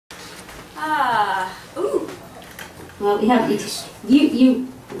Ooh. Well, we have you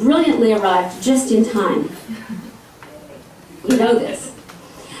brilliantly arrived just in time. You know this.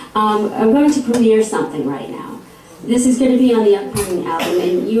 I'm going to premiere something right now. This is going to be on the upcoming album,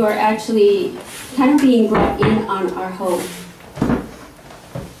 and you are actually kind of being brought in on our whole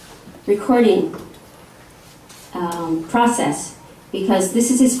recording process, because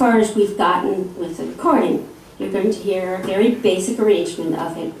this is as far as we've gotten with the recording. You're going to hear a very basic arrangement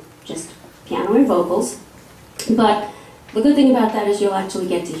of it, just piano and vocals. But the good thing about that is you'll actually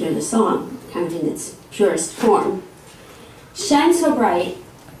get to hear the song, kind of in its purest form. Shine So Bright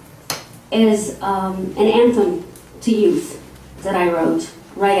is an anthem to youth that I wrote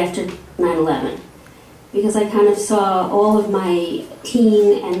right after 9/11. Because I kind of saw all of my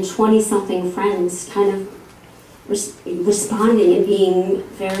teen and 20-something friends kind of responding and being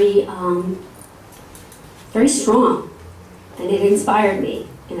very, very strong, and it inspired me.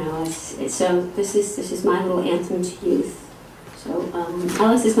 You know, so this is my little anthem to youth. So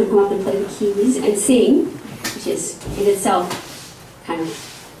Alex is going to come up and play the keys and sing, which is in itself kind of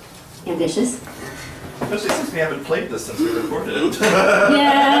ambitious. Especially since we haven't played this since we recorded it.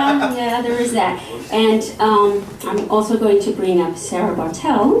 yeah, there is that. And I'm also going to bring up Sarah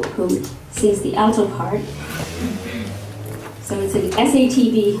Bartell, who sings the alto part. So it's an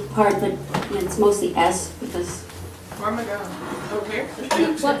SATB part, but it's mostly S because... Where am I going? Over here?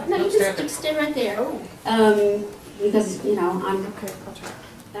 Well, no, you just stay right there. Oh. Because, you know, I'm... Okay, I'll try.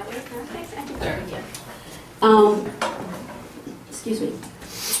 That way? I think there we go. Excuse me.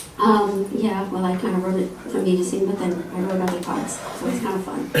 Yeah, well, I kind of wrote it for me to sing, but then I wrote other parts, so it's kind of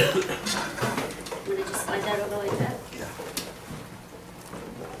fun. I'm going to just slide that over like that. Yeah.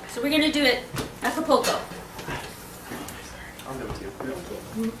 So we're going to do it Acapulco. I'll do it too.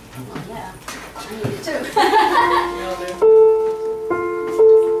 Well, yeah, I need it too.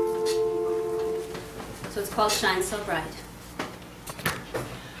 So it's called Shine So Bright.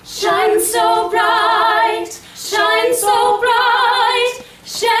 Shine so bright, shine so bright,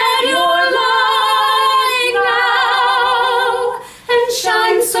 shed your light now, and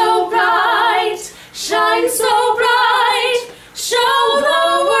shine so bright, show the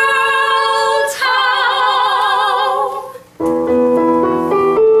world how.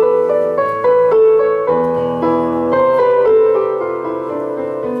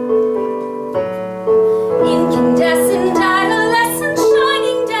 Incandescent adolescent,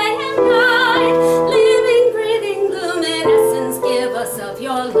 shining day and night, living, breathing luminescence, give us of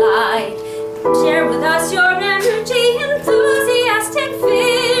your light. Share with us your energy, enthusiastic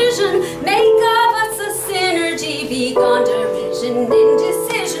vision, make of us a synergy beyond derision,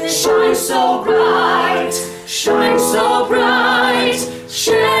 indecision. Shine so bright,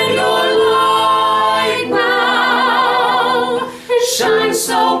 shed your light now. Shine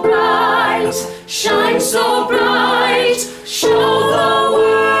so bright, show the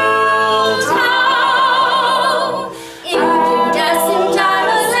world how. Incandescent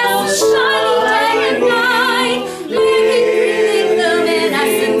adolescent, shining day and night, living, breathing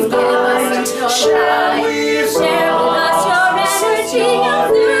luminescence, give us your light. Share with us your energy,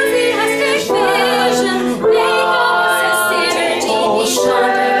 enthusiastic vision, make of us a synergy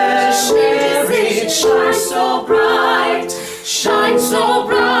beyond indecision. Shine so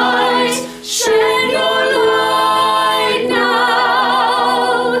bright, shed your light now.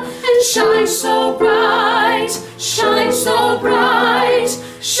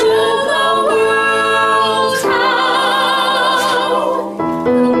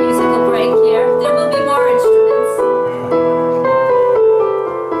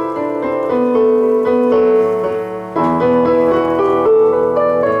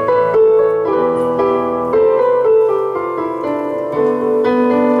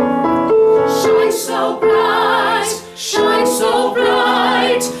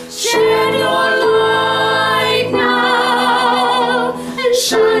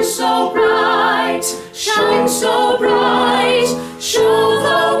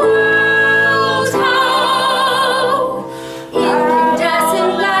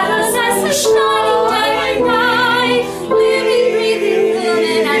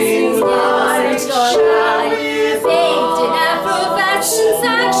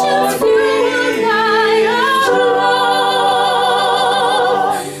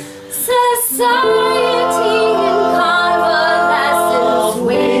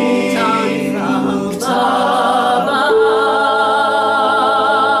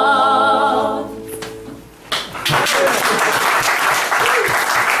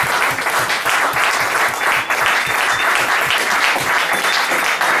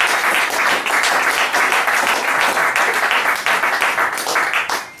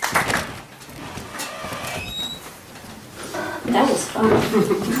 That was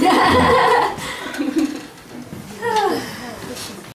fun.